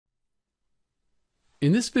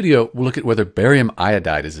In this video, we'll look at whether barium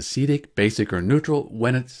iodide is acidic, basic, or neutral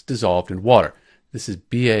when it's dissolved in water. This is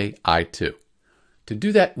BaI2. To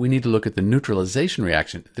do that, we need to look at the neutralization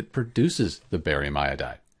reaction that produces the barium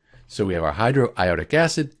iodide. So we have our hydroiodic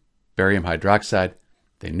acid, barium hydroxide.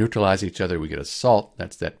 They neutralize each other. We get a salt,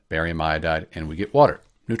 that's that barium iodide, and we get water,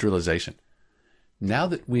 neutralization. Now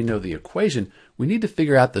that we know the equation, we need to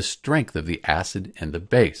figure out the strength of the acid and the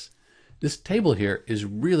base. This table here is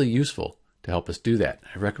really useful to help us do that.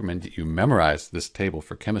 I recommend that you memorize this table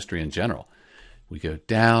for chemistry in general. We go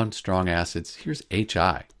down, strong acids. Here's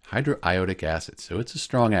HI, hydroiodic acid. So it's a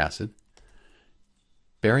strong acid.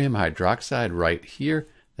 Barium hydroxide right here,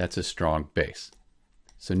 that's a strong base.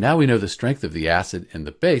 So now we know the strength of the acid and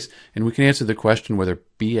the base, and we can answer the question whether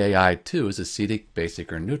BaI2 is acidic,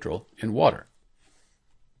 basic, or neutral in water.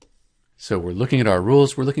 So we're looking at our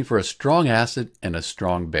rules. We're looking for a strong acid and a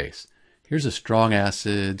strong base. Here's a strong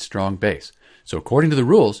acid, strong base. So according to the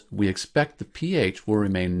rules, we expect the pH will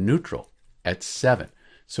remain neutral at 7.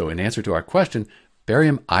 So in answer to our question,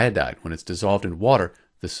 barium iodide, when it's dissolved in water,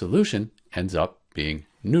 the solution ends up being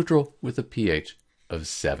neutral with a pH of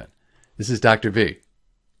 7. This is Dr. B,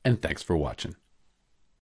 and thanks for watching.